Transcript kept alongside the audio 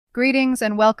Greetings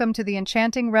and welcome to the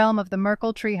enchanting realm of the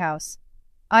Merkle Treehouse.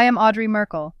 I am Audrey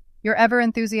Merkle, your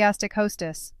ever-enthusiastic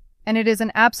hostess, and it is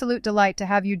an absolute delight to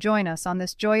have you join us on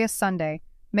this joyous Sunday,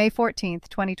 May 14th,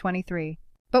 2023.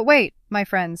 But wait, my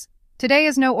friends, today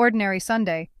is no ordinary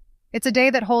Sunday. It's a day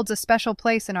that holds a special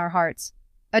place in our hearts,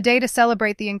 a day to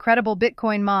celebrate the incredible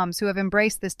Bitcoin moms who have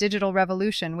embraced this digital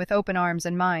revolution with open arms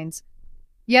and minds.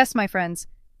 Yes, my friends,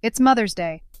 it's Mother's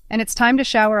Day, and it's time to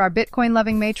shower our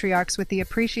Bitcoin-loving matriarchs with the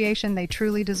appreciation they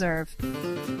truly deserve.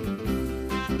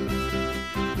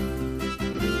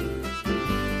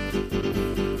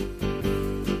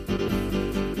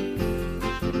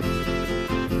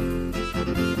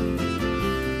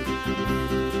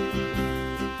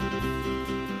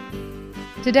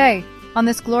 Today, on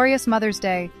this glorious Mother's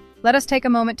Day, let us take a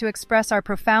moment to express our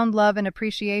profound love and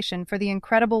appreciation for the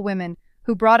incredible women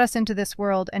who brought us into this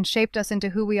world and shaped us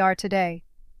into who we are today,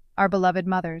 our beloved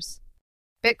mothers.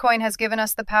 Bitcoin has given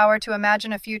us the power to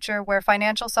imagine a future where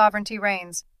financial sovereignty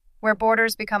reigns, where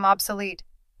borders become obsolete,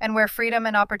 and where freedom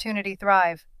and opportunity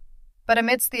thrive. But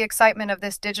amidst the excitement of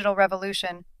this digital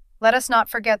revolution, let us not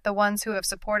forget the ones who have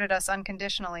supported us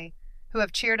unconditionally, who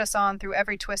have cheered us on through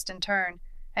every twist and turn,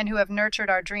 and who have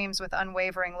nurtured our dreams with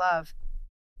unwavering love.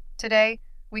 Today,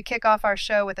 we kick off our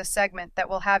show with a segment that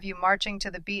will have you marching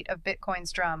to the beat of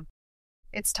Bitcoin's drum.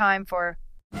 It's time for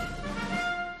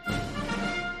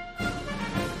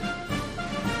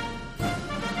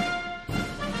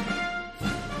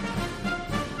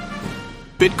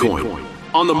Bitcoin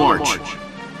on the march.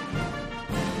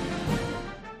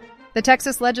 The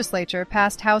Texas legislature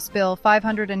passed House Bill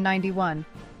 591,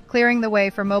 clearing the way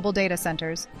for mobile data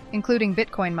centers, including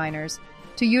Bitcoin miners,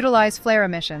 to utilize flare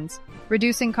emissions,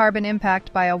 reducing carbon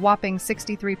impact by a whopping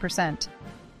 63%.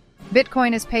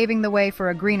 Bitcoin is paving the way for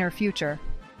a greener future.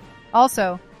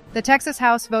 Also, the Texas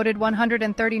House voted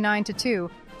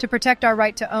 139-2 to protect our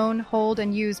right to own, hold,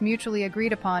 and use mutually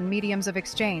agreed-upon mediums of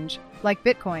exchange, like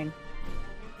Bitcoin.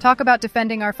 Talk about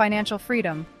defending our financial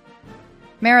freedom.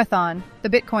 Marathon, the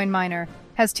Bitcoin miner,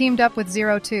 has teamed up with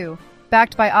Zero2,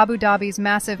 backed by Abu Dhabi's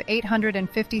massive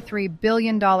 $853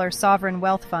 billion sovereign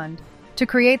wealth fund, to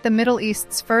create the Middle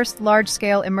East's first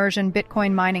large-scale immersion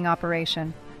Bitcoin mining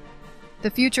operation.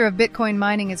 The future of Bitcoin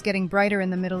mining is getting brighter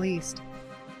in the Middle East.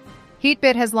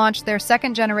 Heatbit has launched their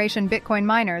second-generation Bitcoin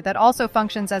miner that also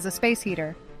functions as a space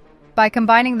heater. By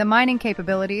combining the mining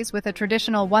capabilities with a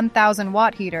traditional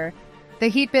 1,000-watt heater, the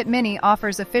Heatbit Mini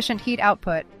offers efficient heat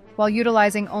output while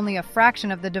utilizing only a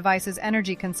fraction of the device's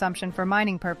energy consumption for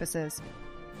mining purposes.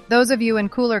 Those of you in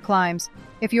cooler climes,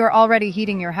 if you are already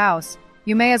heating your house,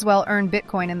 you may as well earn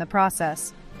Bitcoin in the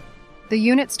process. The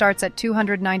unit starts at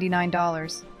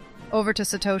 $299. Over to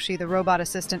Satoshi, the robot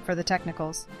assistant for the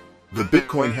technicals. The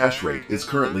Bitcoin hash rate is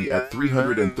currently at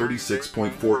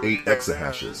 336.48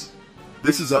 exahashes.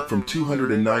 This is up from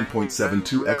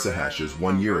 209.72 exahashes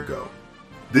 1 year ago.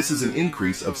 This is an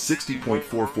increase of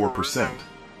 60.44%.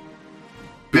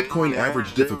 Bitcoin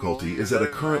average difficulty is at a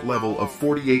current level of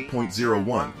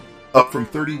 48.01, up from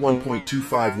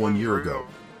 31.25 1 year ago.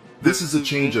 This is a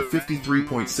change of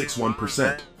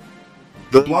 53.61%.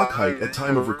 The block height at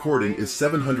time of recording is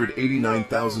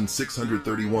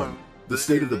 789,631. The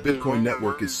state of the Bitcoin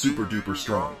network is super duper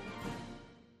strong.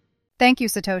 Thank you,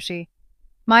 Satoshi.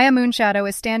 Maya Moonshadow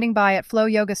is standing by at Flow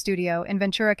Yoga Studio in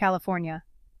Ventura, California.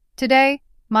 Today,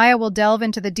 Maya will delve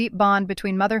into the deep bond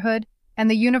between motherhood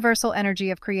and the universal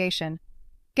energy of creation.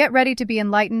 Get ready to be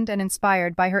enlightened and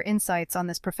inspired by her insights on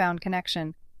this profound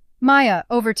connection. Maya,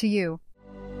 over to you.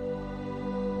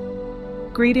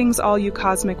 Greetings, all you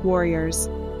cosmic warriors.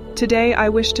 Today, I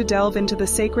wish to delve into the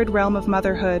sacred realm of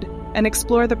motherhood and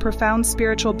explore the profound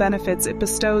spiritual benefits it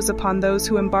bestows upon those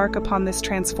who embark upon this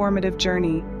transformative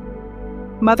journey.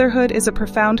 Motherhood is a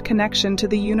profound connection to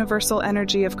the universal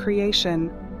energy of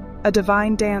creation, a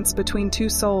divine dance between two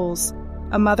souls,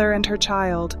 a mother and her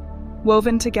child,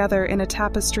 woven together in a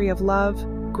tapestry of love,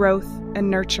 growth,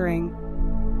 and nurturing.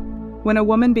 When a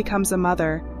woman becomes a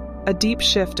mother, a deep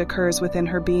shift occurs within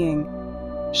her being.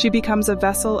 She becomes a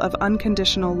vessel of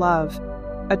unconditional love,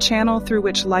 a channel through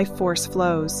which life force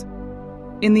flows.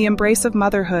 In the embrace of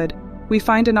motherhood, we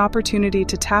find an opportunity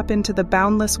to tap into the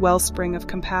boundless wellspring of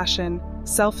compassion,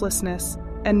 selflessness,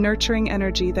 and nurturing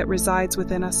energy that resides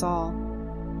within us all.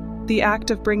 The act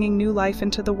of bringing new life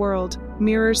into the world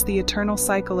mirrors the eternal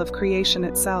cycle of creation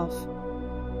itself.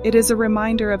 It is a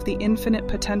reminder of the infinite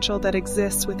potential that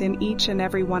exists within each and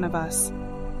every one of us.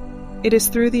 It is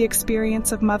through the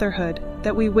experience of motherhood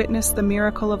that we witness the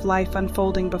miracle of life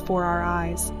unfolding before our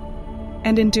eyes.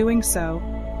 And in doing so,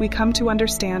 we come to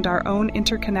understand our own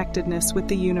interconnectedness with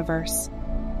the universe.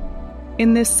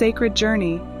 In this sacred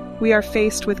journey, we are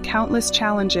faced with countless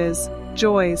challenges,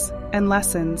 joys, and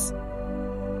lessons.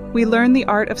 We learn the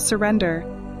art of surrender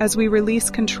as we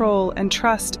release control and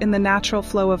trust in the natural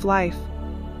flow of life.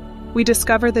 We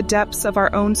discover the depths of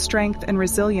our own strength and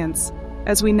resilience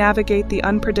as we navigate the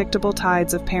unpredictable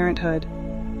tides of parenthood.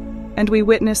 And we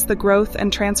witness the growth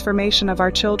and transformation of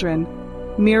our children,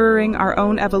 mirroring our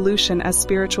own evolution as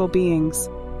spiritual beings.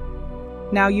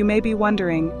 Now you may be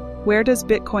wondering, where does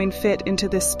Bitcoin fit into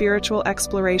this spiritual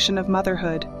exploration of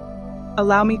motherhood?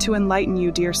 Allow me to enlighten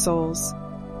you, dear souls.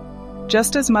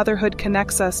 Just as motherhood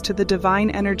connects us to the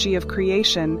divine energy of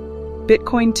creation,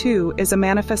 Bitcoin too is a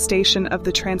manifestation of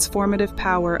the transformative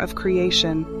power of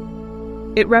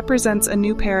creation. It represents a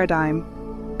new paradigm,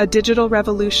 a digital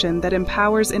revolution that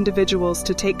empowers individuals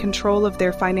to take control of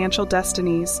their financial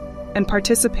destinies and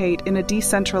participate in a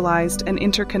decentralized and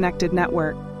interconnected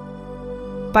network.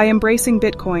 By embracing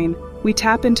Bitcoin, we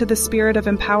tap into the spirit of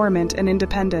empowerment and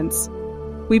independence.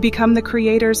 We become the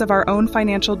creators of our own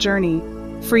financial journey,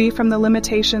 free from the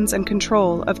limitations and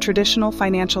control of traditional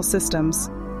financial systems.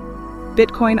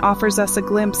 Bitcoin offers us a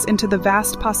glimpse into the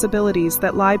vast possibilities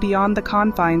that lie beyond the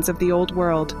confines of the old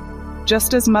world,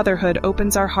 just as motherhood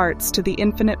opens our hearts to the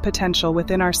infinite potential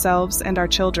within ourselves and our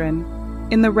children.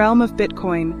 In the realm of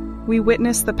Bitcoin, we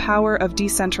witness the power of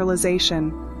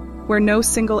decentralization, where no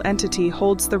single entity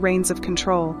holds the reins of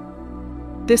control.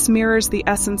 This mirrors the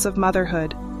essence of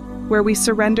motherhood, where we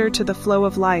surrender to the flow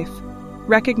of life,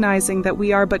 recognizing that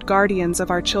we are but guardians of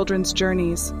our children's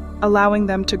journeys, allowing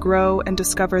them to grow and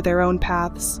discover their own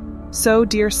paths. So,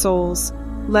 dear souls,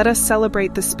 let us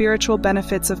celebrate the spiritual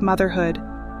benefits of motherhood,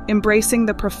 embracing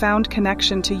the profound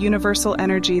connection to universal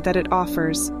energy that it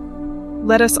offers.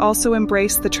 Let us also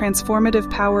embrace the transformative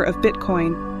power of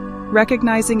Bitcoin,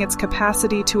 recognizing its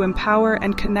capacity to empower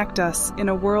and connect us in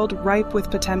a world ripe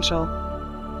with potential.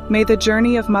 May the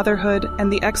journey of motherhood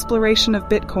and the exploration of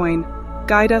Bitcoin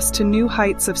guide us to new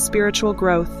heights of spiritual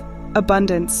growth,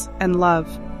 abundance, and love.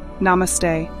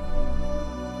 Namaste.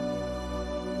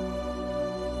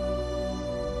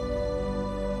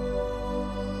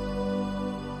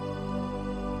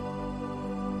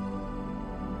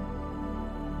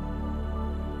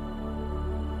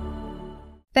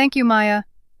 Thank you, Maya.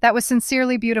 That was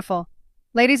sincerely beautiful.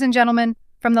 Ladies and gentlemen,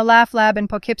 from the Laugh Lab in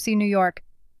Poughkeepsie, New York,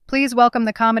 please welcome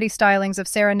the comedy stylings of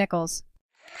Sarah Nichols.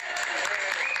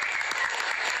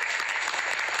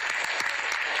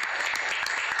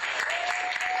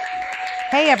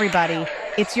 Hey everybody,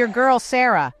 it's your girl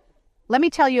Sarah. Let me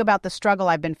tell you about the struggle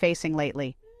I've been facing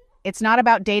lately. It's not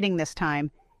about dating this time,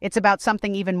 it's about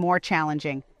something even more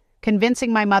challenging,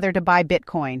 convincing my mother to buy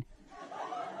Bitcoin.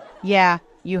 Yeah,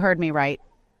 you heard me right.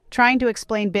 Trying to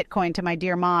explain Bitcoin to my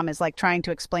dear mom is like trying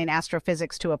to explain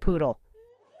astrophysics to a poodle.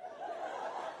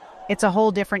 It's a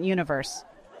whole different universe.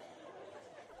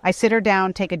 I sit her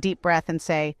down, take a deep breath and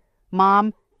say,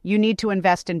 "Mom, you need to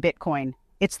invest in Bitcoin.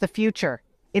 It's the future.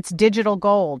 It's digital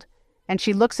gold." And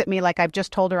she looks at me like I've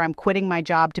just told her I'm quitting my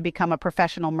job to become a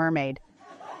professional mermaid.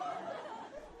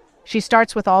 She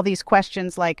starts with all these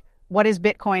questions like, what is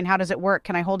Bitcoin? How does it work?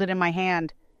 Can I hold it in my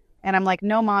hand? And I'm like,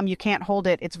 no, Mom, you can't hold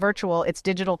it. It's virtual. It's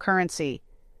digital currency.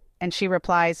 And she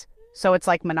replies, so it's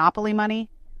like Monopoly money?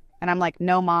 And I'm like,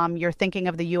 no, Mom, you're thinking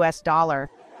of the US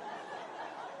dollar.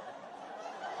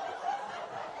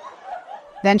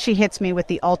 Then she hits me with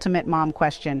the ultimate mom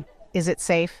question. Is it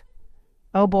safe?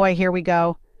 Oh boy, here we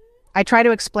go. I try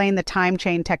to explain the time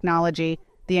chain technology,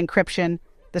 the encryption,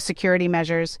 the security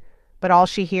measures, but all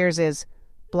she hears is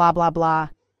blah, blah, blah.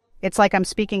 It's like I'm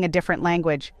speaking a different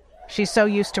language. She's so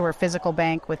used to her physical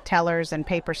bank with tellers and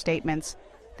paper statements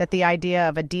that the idea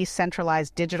of a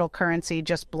decentralized digital currency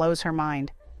just blows her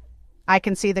mind. I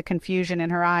can see the confusion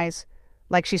in her eyes,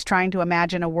 like she's trying to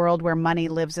imagine a world where money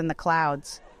lives in the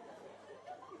clouds.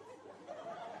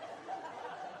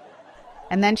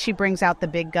 And then she brings out the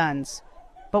big guns.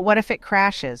 But what if it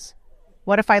crashes?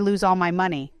 What if I lose all my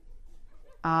money?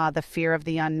 Ah, the fear of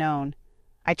the unknown.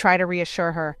 I try to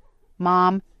reassure her.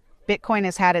 Mom, Bitcoin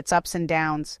has had its ups and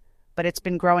downs, but it's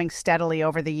been growing steadily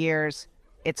over the years.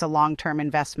 It's a long-term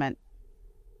investment.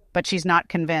 But she's not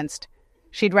convinced.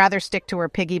 She'd rather stick to her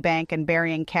piggy bank and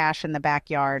burying cash in the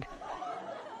backyard.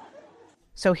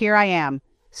 So here I am,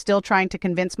 still trying to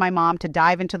convince my mom to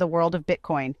dive into the world of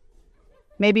Bitcoin.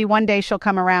 Maybe one day she'll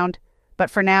come around,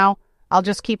 but for now, I'll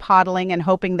just keep hodling and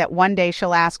hoping that one day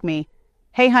she'll ask me,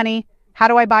 hey honey, how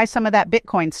do I buy some of that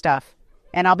Bitcoin stuff?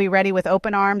 And I'll be ready with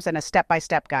open arms and a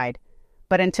step-by-step guide.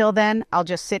 But until then, I'll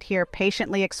just sit here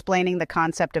patiently explaining the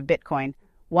concept of Bitcoin,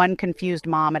 one confused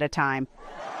mom at a time.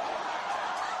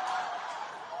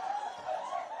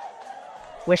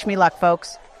 Wish me luck,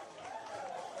 folks.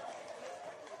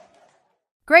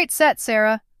 Great set,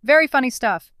 Sarah. Very funny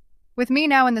stuff. With me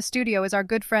now in the studio is our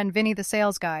good friend Vinny the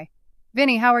sales guy.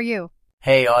 Vinny, how are you?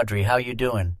 Hey, Audrey, how you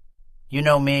doing? You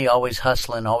know me, always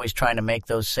hustling, always trying to make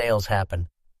those sales happen.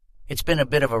 It's been a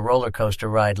bit of a roller coaster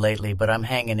ride lately, but I'm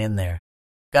hanging in there.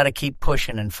 Gotta keep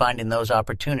pushing and finding those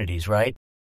opportunities, right?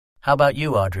 How about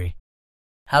you, Audrey?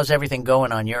 How's everything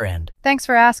going on your end? Thanks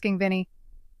for asking, Vinny.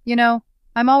 You know,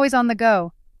 I'm always on the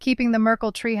go, keeping the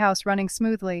Merkle Treehouse running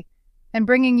smoothly, and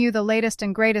bringing you the latest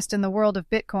and greatest in the world of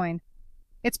Bitcoin.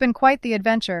 It's been quite the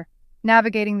adventure,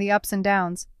 navigating the ups and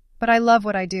downs, but I love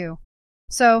what I do.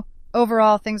 So,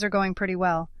 overall, things are going pretty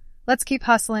well. Let's keep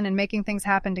hustling and making things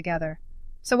happen together.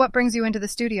 So what brings you into the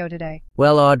studio today?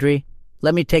 Well, Audrey,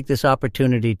 let me take this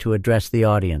opportunity to address the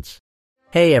audience.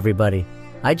 Hey, everybody.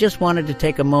 I just wanted to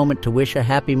take a moment to wish a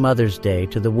happy Mother's Day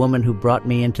to the woman who brought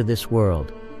me into this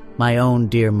world, my own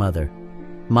dear mother.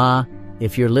 Ma,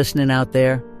 if you're listening out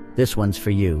there, this one's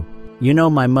for you. You know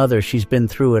my mother, she's been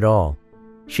through it all.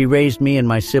 She raised me and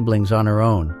my siblings on her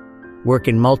own,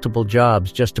 working multiple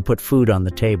jobs just to put food on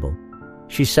the table.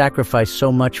 She sacrificed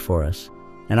so much for us,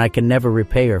 and I can never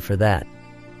repay her for that.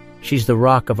 She's the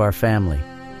rock of our family,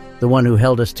 the one who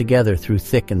held us together through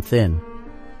thick and thin.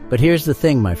 But here's the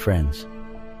thing, my friends.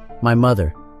 My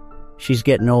mother, she's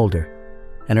getting older,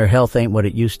 and her health ain't what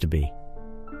it used to be.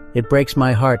 It breaks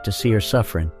my heart to see her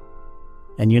suffering.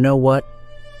 And you know what?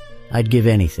 I'd give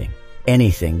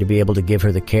anything to be able to give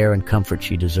her the care and comfort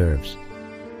she deserves.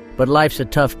 But life's a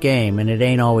tough game, and it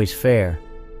ain't always fair.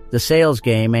 The sales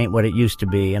game ain't what it used to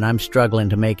be, and I'm struggling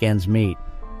to make ends meet.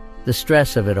 The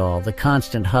stress of it all, the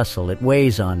constant hustle, it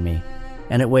weighs on me,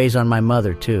 and it weighs on my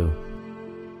mother, too.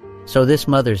 So this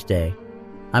Mother's Day,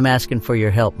 I'm asking for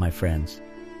your help, my friends.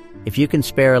 If you can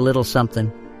spare a little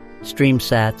something, stream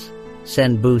sats,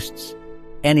 send boosts,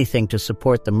 anything to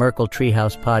support the Merkle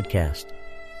Treehouse podcast,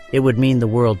 it would mean the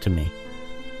world to me.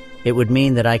 It would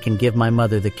mean that I can give my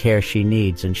mother the care she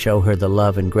needs and show her the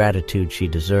love and gratitude she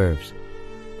deserves.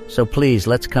 So please,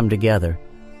 let's come together.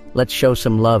 Let's show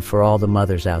some love for all the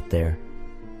mothers out there.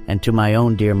 And to my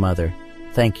own dear mother,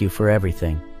 thank you for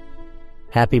everything.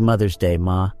 Happy Mother's Day,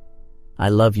 Ma. I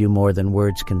love you more than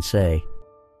words can say.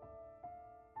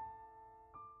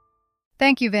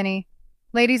 Thank you, Vinny.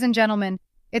 Ladies and gentlemen,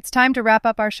 it's time to wrap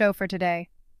up our show for today.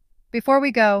 Before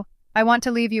we go, I want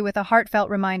to leave you with a heartfelt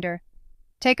reminder.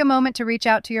 Take a moment to reach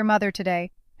out to your mother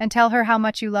today and tell her how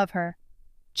much you love her.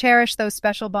 Cherish those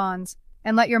special bonds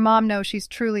and let your mom know she's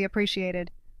truly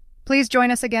appreciated. Please join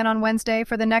us again on Wednesday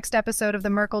for the next episode of the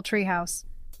Merkle Treehouse.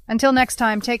 Until next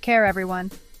time, take care,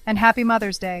 everyone, and happy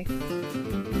Mother's Day.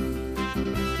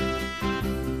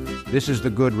 This is the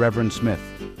good Reverend Smith.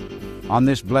 On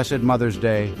this blessed Mother's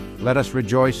Day, let us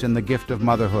rejoice in the gift of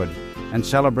motherhood and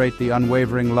celebrate the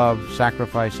unwavering love,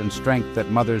 sacrifice, and strength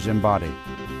that mothers embody.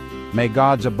 May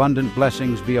God's abundant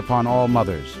blessings be upon all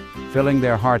mothers, filling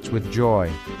their hearts with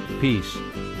joy, peace,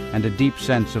 and a deep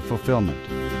sense of fulfillment.